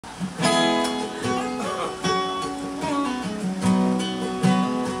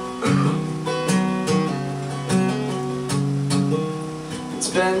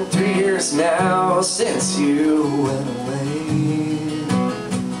been 3 years now since you went away,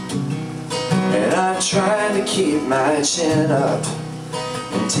 and I'm trying to keep my chin up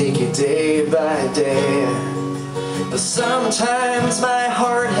and take it day by day. But sometimes my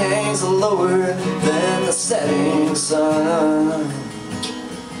heart hangs lower than the setting sun,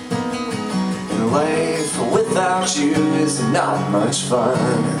 and life without you is not much fun.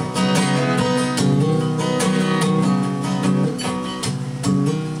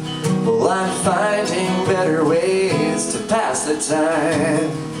 Well, I'm finding better ways to pass the time.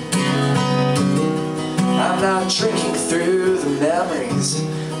 I'm not drinking through the memories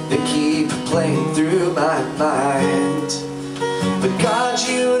that keep playing through my mind. But God,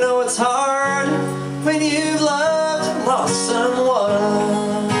 you know it's hard when you've loved and lost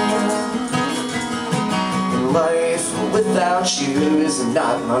someone. And life without you is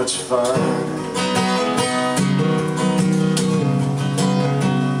not much fun.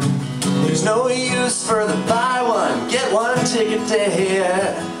 There's no use for the buy one, get one ticket day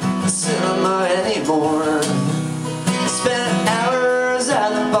at the cinema anymore. I spent hours at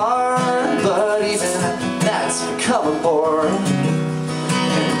the bar, but even that's become a bore.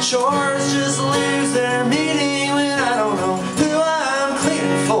 And chores just lose their meaning when I don't know who I'm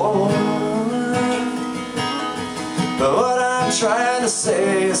cleaning for. But what I'm trying to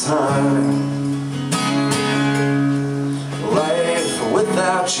say is, hon, life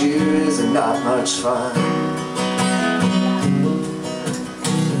without you is not much fun.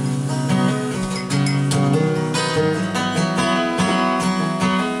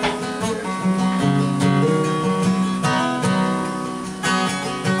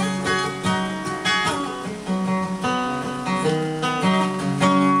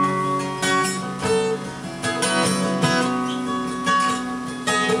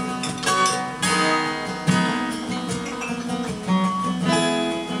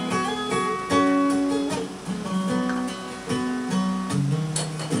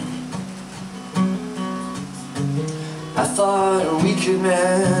 I thought we could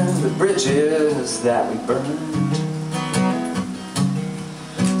mend the bridges that we burned.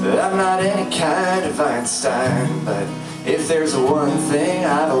 I'm not any kind of Einstein, but if there's one thing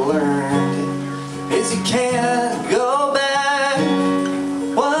I've learned, is you can't go back.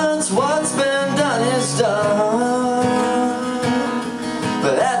 Once what's been done is done.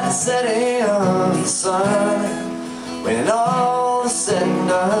 But at the setting of the sun, when all is said and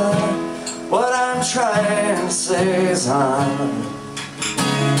done, what I'm trying to say is,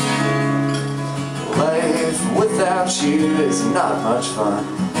 life without you is not much fun.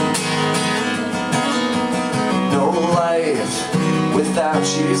 No, life without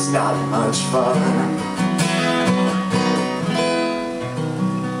you is not much fun.